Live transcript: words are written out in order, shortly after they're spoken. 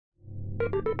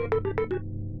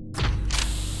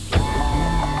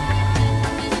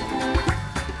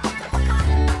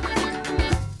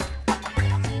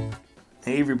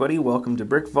Hey everybody, welcome to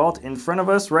Brick Vault. In front of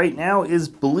us right now is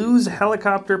Blue's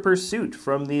Helicopter Pursuit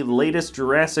from the latest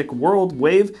Jurassic World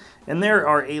wave, and there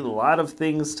are a lot of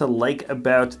things to like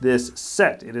about this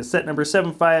set. It is set number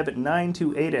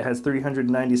 75928, it has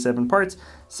 397 parts,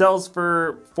 sells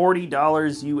for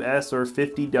 $40 US or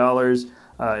 $50,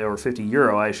 or 50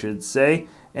 euro I should say,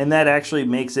 and that actually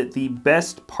makes it the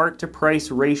best part to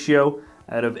price ratio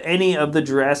out of any of the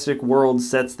Jurassic World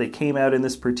sets that came out in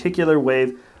this particular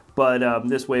wave. But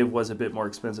this wave was a bit more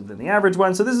expensive than the average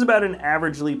one, so this is about an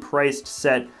averagely priced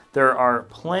set. There are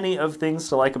plenty of things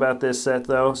to like about this set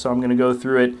though, so I'm going to go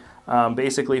through it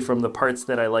basically from the parts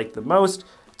that I like the most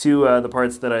to the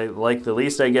parts that I like the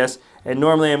least, I guess. And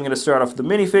normally I'm going to start off with the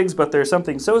minifigs, but there's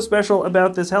something so special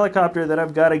about this helicopter that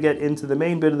I've got to get into the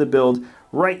main bit of the build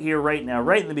right here, right now,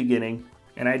 right in the beginning.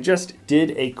 And I just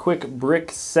did a quick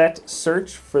brick set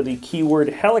search for the keyword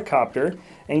helicopter,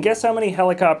 and guess how many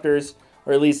helicopters,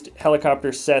 or at least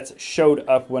helicopter sets, showed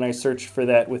up when I searched for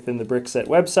that within the Brickset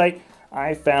website.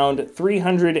 I found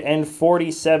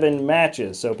 347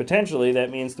 matches, so potentially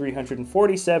that means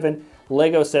 347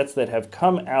 Lego sets that have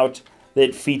come out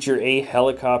that feature a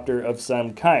helicopter of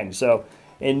some kind. So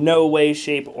in no way,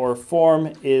 shape, or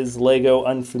form is Lego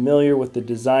unfamiliar with the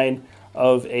design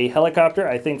of a helicopter.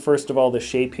 I think first of all the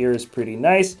shape here is pretty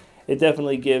nice. It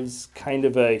definitely gives kind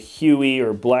of a Huey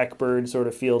or Blackbird sort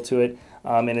of feel to it.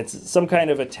 And it's some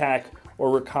kind of attack or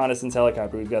reconnaissance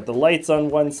helicopter. We've got the lights on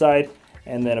one side,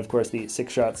 and then of course the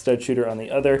 6-shot stud shooter on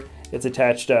the other. It's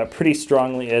attached pretty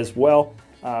strongly as well.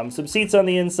 Some seats on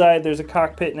the inside, there's a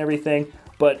cockpit and everything,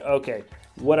 but okay.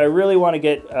 What I really want to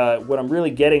get, what I'm really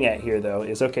getting at here though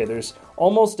is, okay, there's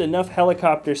almost enough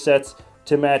helicopter sets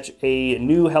to match a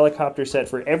new helicopter set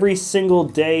for every single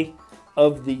day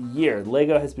of the year.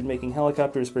 Lego has been making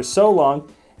helicopters for so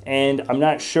long, and I'm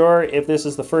not sure if this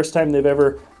is the first time they've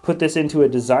ever put this into a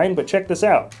design, but check this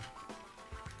out.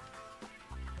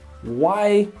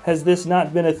 Why has this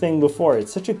not been a thing before?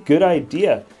 It's such a good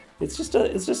idea. It's just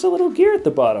a little gear at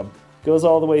the bottom. Goes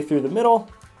all the way through the middle,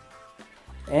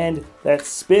 and that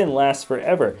spin lasts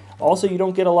forever. Also, you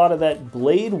don't get a lot of that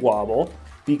blade wobble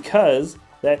because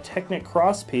that Technic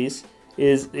cross piece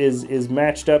is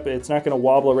matched up. It's not going to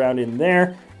wobble around in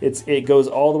there. It goes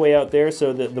all the way out there,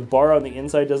 so that the bar on the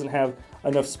inside doesn't have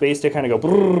enough space to kind of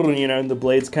go, you know, and the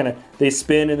blades kind of, they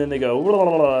spin and then they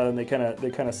go, and they kind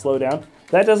of slow down.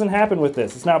 That doesn't happen with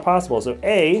this. It's not possible. So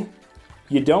A,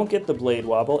 you don't get the blade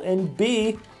wobble, and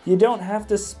B, you don't have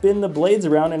to spin the blades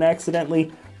around and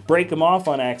accidentally break them off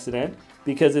on accident,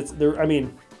 because I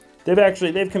mean,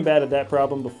 they've combated that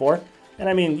problem before. And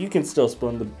I mean, you can still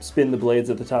spin the blades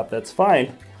at the top, that's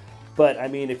fine. But I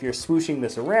mean, if you're swooshing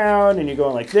this around and you're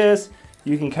going like this,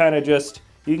 you can kind of just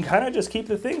keep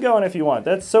the thing going if you want.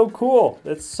 That's so cool.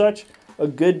 That's such a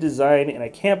good design, and I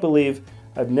can't believe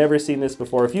I've never seen this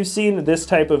before. If you've seen this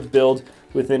type of build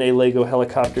within a Lego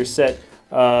helicopter set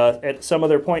at some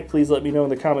other point, please let me know in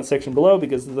the comment section below,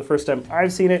 because this is the first time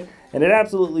I've seen it, and it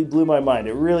absolutely blew my mind.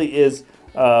 It really is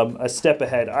a step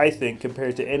ahead, I think,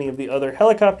 compared to any of the other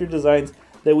helicopter designs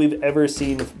that we've ever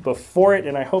seen before it,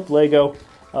 and I hope Lego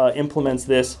implements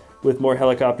this with more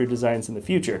helicopter designs in the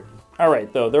future.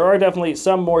 Alright, though, there are definitely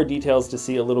some more details to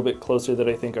see a little bit closer that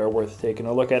I think are worth taking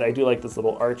a look at. I do like this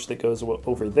little arch that goes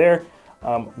over there.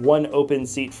 One open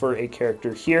seat for a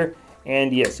character here,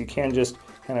 and yes, you can just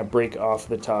kind of break off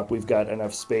the top. We've got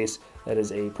enough space. That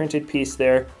is a printed piece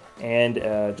there, and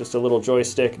just a little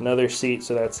joystick, another seat,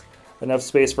 so that's enough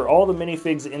space for all the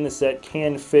minifigs in the set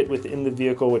can fit within the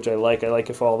vehicle, which I like. I like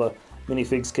if all the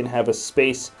minifigs can have a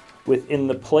space within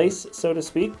the place, so to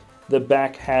speak. The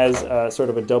back has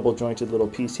sort of a double jointed little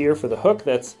piece here for the hook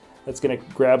that's going to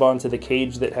grab onto the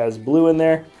cage that has Blue in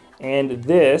there. And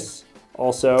this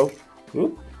also,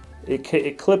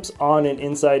 it clips on, and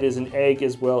inside is an egg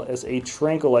as well as a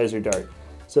tranquilizer dart.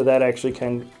 So that actually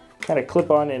can kind of clip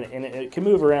on, and it can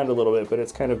move around a little bit, but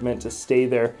it's kind of meant to stay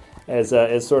there as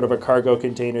sort of a cargo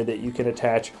container that you can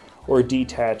attach or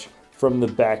detach from the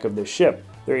back of the ship.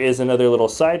 There is another little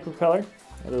side propeller.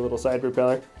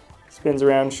 Spins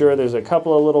around, sure, there's a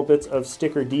couple of little bits of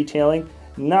sticker detailing.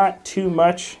 Not too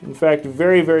much, in fact,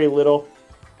 very, very little.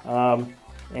 And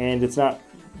it's not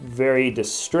very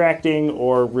distracting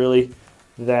or really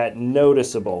that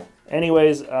noticeable.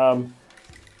 Anyways, 10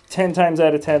 times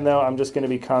out of 10 though, I'm just going to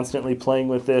be constantly playing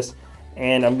with this,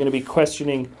 and I'm going to be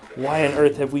questioning why on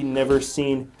earth have we never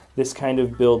seen this kind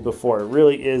of build before. It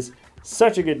really is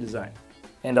such a good design.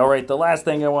 And alright, the last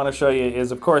thing I want to show you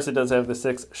is, of course, it does have the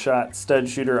 6-shot stud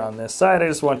shooter on this side. I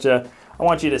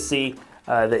want you to see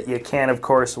that you can, of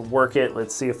course, work it.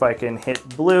 Let's see if I can hit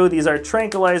Blue. These are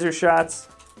tranquilizer shots.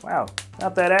 Wow,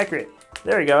 not that accurate.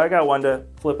 There you go, I got one to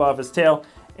flip off his tail.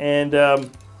 And,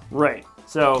 right,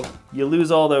 so you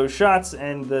lose all those shots,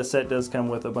 and the set does come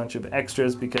with a bunch of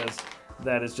extras because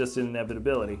that is just an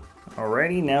inevitability.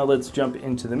 Alrighty, now let's jump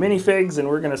into the minifigs, and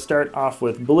we're gonna start off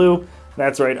with Blue.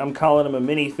 That's right, I'm calling him a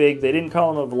minifig. They didn't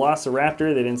call him a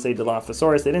Velociraptor, they didn't say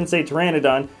Dilophosaurus, they didn't say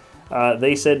Pteranodon.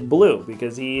 They said Blue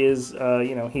because he is,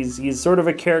 you know, he's sort of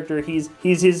a character. He's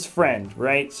his friend,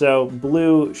 right? So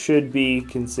Blue should be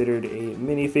considered a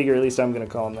minifigure. At least I'm going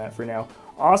to call him that for now.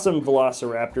 Awesome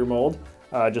Velociraptor mold.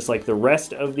 Just like the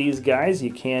rest of these guys,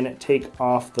 you can take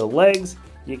off the legs.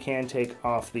 You can take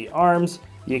off the arms.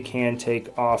 You can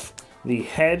take off the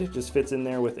head. Just fits in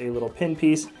there with a little pin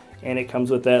piece, and it comes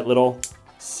with that little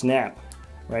snap,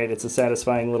 right? It's a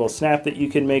satisfying little snap that you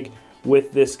can make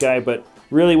with this guy, but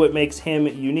really what makes him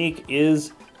unique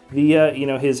is the, you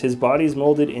know, his body's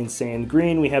molded in sand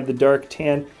green. We have the dark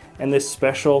tan and this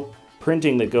special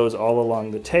printing that goes all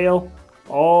along the tail,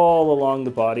 all along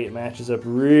the body. It matches up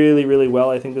really, really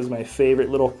well. I think this is my favorite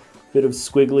little bit of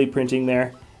squiggly printing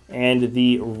there. And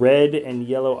the red and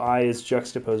yellow eye is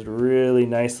juxtaposed really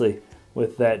nicely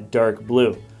with that dark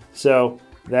blue. So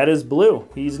that is Blue.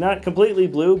 He's not completely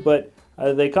blue, but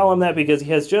they call him that because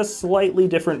he has just slightly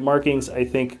different markings, I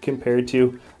think, compared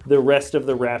to the rest of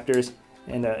the raptors,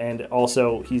 and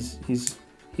also he's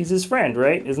his friend,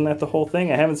 right? Isn't that the whole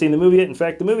thing? I haven't seen the movie yet. In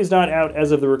fact, the movie's not out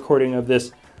as of the recording of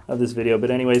this video.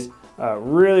 But anyways,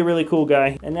 really, really cool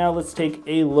guy. And now let's take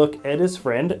a look at his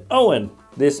friend Owen.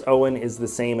 This Owen is the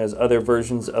same as other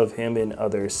versions of him in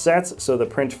other sets, so the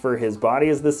print for his body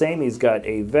is the same. He's got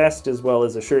a vest as well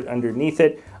as a shirt underneath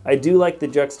it. I do like the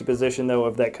juxtaposition, though,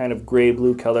 of that kind of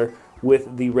gray-blue color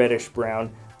with the reddish-brown.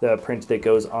 The print that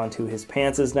goes onto his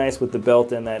pants is nice with the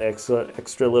belt and that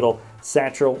extra little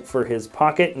satchel for his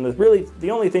pocket. And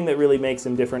the only thing that really makes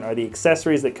him different are the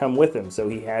accessories that come with him. So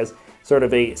he has sort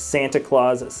of a Santa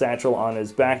Claus satchel on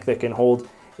his back that can hold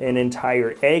an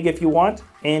entire egg if you want,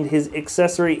 and his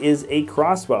accessory is a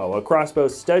crossbow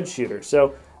stud shooter.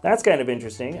 So that's kind of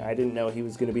interesting. I didn't know he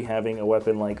was going to be having a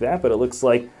weapon like that, but it looks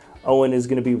like Owen is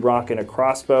going to be rocking a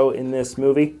crossbow in this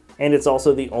movie, and it's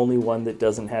also the only one that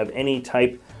doesn't have any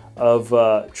type of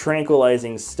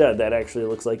tranquilizing stud. That actually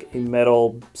looks like a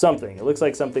metal something. It looks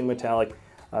like something metallic,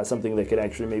 something that could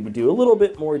actually maybe do a little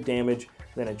bit more damage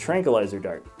than a tranquilizer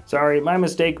dart. Sorry, my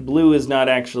mistake. Blue is not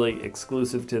actually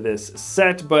exclusive to this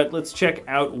set, but let's check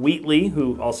out Wheatley,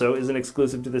 who also isn't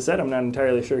exclusive to the set. I'm not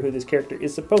entirely sure who this character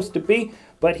is supposed to be,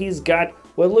 but he's got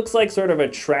what looks like sort of a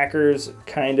tracker's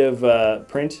kind of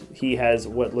print. He has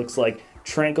what looks like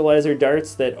tranquilizer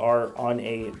darts that are on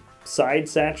a side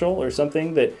satchel or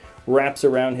something that wraps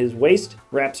around his waist,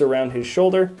 wraps around his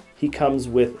shoulder. He comes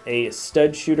with a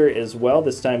stud shooter as well.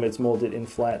 This time it's molded in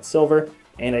flat silver.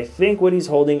 And I think what he's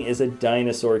holding is a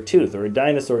dinosaur tooth or a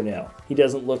dinosaur nail. He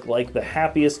doesn't look like the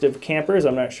happiest of campers.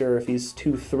 I'm not sure if he's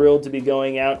too thrilled to be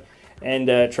going out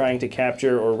and trying to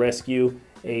capture or rescue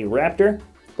a raptor.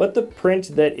 But the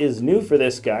print that is new for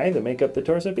this guy that make up the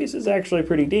torso piece is actually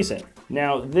pretty decent.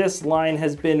 Now, this line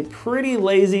has been pretty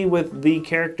lazy with the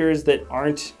characters that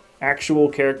aren't actual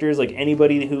characters. Like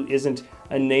anybody who isn't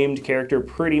a named character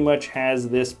pretty much has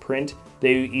this print.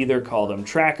 They either call them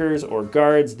trackers or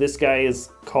guards. This guy is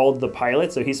called the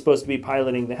pilot, so he's supposed to be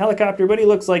piloting the helicopter, but he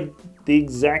looks like the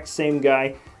exact same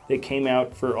guy that came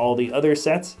out for all the other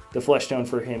sets. The flesh tone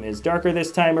for him is darker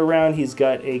this time around. He's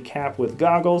got a cap with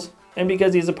goggles, and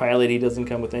because he's a pilot, he doesn't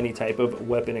come with any type of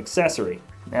weapon accessory.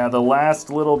 Now, the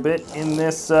last little bit in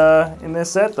this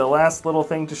set, the last little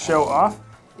thing to show off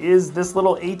is this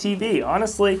little ATV.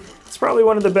 Honestly, it's probably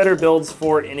one of the better builds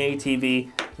for an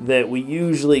ATV that we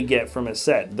usually get from a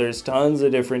set. There's tons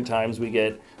of different times we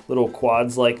get little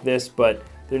quads like this, but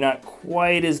they're not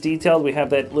quite as detailed. We have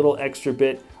that little extra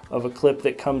bit of a clip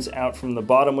that comes out from the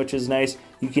bottom, which is nice.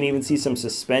 You can even see some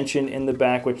suspension in the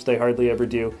back, which they hardly ever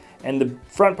do. And the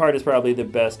front part is probably the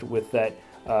best with that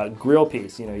grill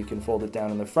piece. You know, you can fold it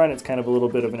down in the front. It's kind of a little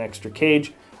bit of an extra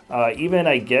cage. Even,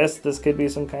 I guess, this could be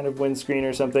some kind of windscreen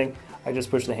or something. I just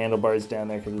push the handlebars down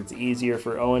there because it's easier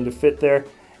for Owen to fit there.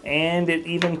 And it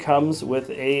even comes with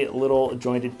a little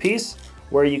jointed piece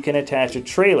where you can attach a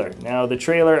trailer. Now, the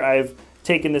trailer, I've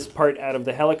taken this part out of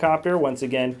the helicopter. Once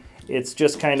again, it's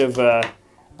just kind of the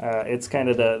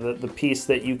piece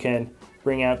that you can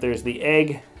bring out. There's the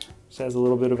egg, which has a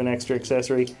little bit of an extra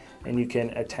accessory, and you can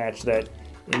attach that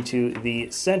into the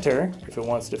center if it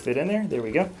wants to fit in there. There we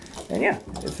go. And yeah,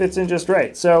 it fits in just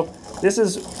right. So this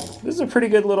is a pretty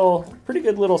good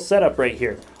little setup right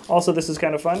here. Also, this is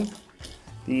kind of fun.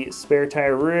 The spare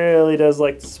tire really does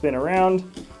like to spin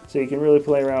around, so you can really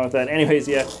play around with that. Anyways,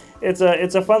 yeah, it's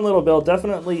a fun little build,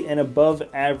 definitely an above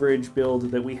average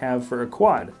build that we have for a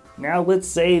quad. Now let's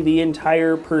say the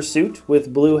entire pursuit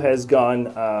with Blue has gone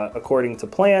according to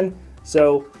plan.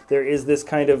 So there is this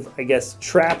kind of, I guess,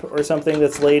 trap or something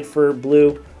that's laid for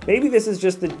Blue. Maybe this is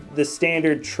just the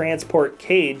standard transport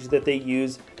cage that they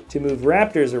use to move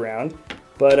raptors around.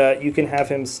 But you can have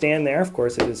him stand there, of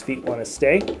course, if his feet want to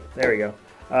stay. There we go.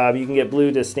 You can get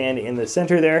Blue to stand in the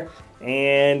center there.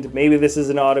 And maybe this is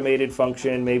an automated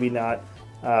function, maybe not.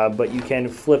 But you can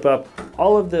flip up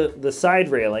all of the side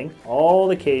railing, all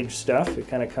the cage stuff. It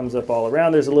kind of comes up all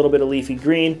around. There's a little bit of leafy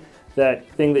green. That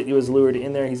thing that was lured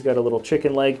in there, he's got a little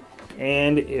chicken leg.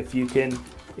 And if you can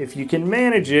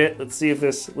manage it, let's see if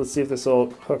this will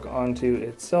hook onto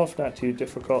itself. Not too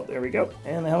difficult. There we go.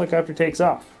 And the helicopter takes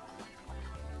off.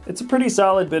 It's a pretty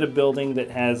solid bit of building that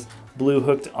has Blue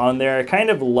hooked on there. I kind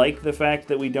of like the fact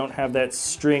that we don't have that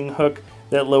string hook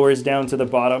that lowers down to the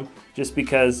bottom, just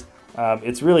because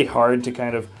it's really hard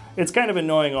to it's kind of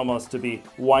annoying almost to be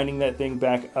winding that thing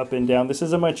back up and down. This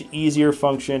is a much easier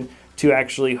function to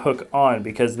actually hook on,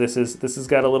 because this has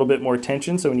got a little bit more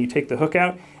tension, so when you take the hook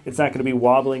out, it's not going to be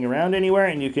wobbling around anywhere,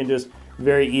 and you can just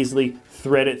very easily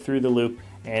thread it through the loop,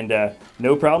 and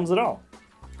no problems at all.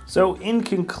 So in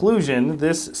conclusion,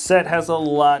 this set has a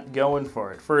lot going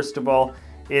for it. First of all,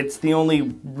 it's the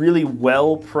only really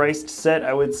well-priced set,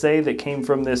 I would say, that came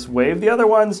from this wave. The other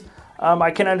ones, I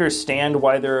can understand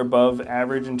why they're above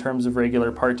average in terms of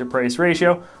regular part-to-price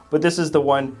ratio, but this is the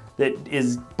one that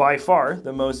is by far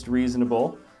the most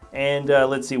reasonable. And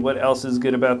let's see, what else is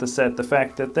good about the set? The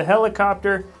fact that the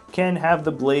helicopter can have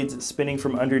the blades spinning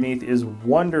from underneath is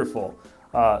wonderful.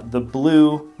 The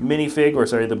blue minifig, or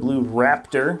sorry, the blue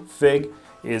raptor fig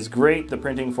is great. The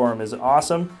printing form is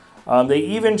awesome. They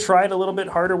even tried a little bit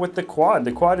harder with the quad.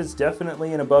 The quad is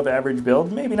definitely an above average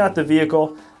build. Maybe not the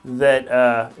vehicle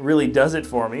that really does it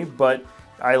for me, but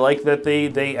I like that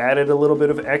they added a little bit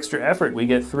of extra effort. We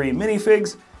get 3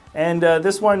 minifigs, and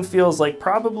this one feels like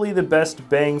probably the best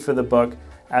bang for the buck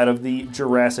out of the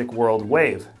Jurassic World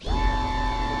wave.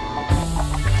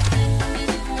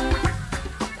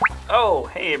 Oh,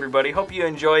 hey everybody, hope you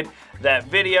enjoyed that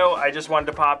video. I just wanted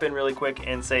to pop in really quick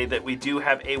and say that we do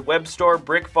have a web store,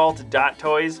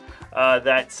 brickvault.toys,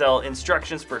 that sell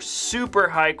instructions for super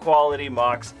high quality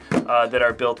mocks that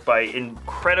are built by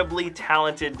incredibly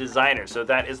talented designers. So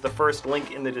that is the first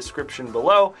link in the description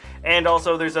below. And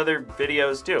also there's other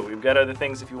videos too. We've got other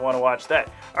things if you want to watch that.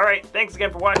 All right, thanks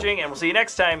again for watching, and we'll see you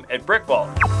next time at Brick Vault.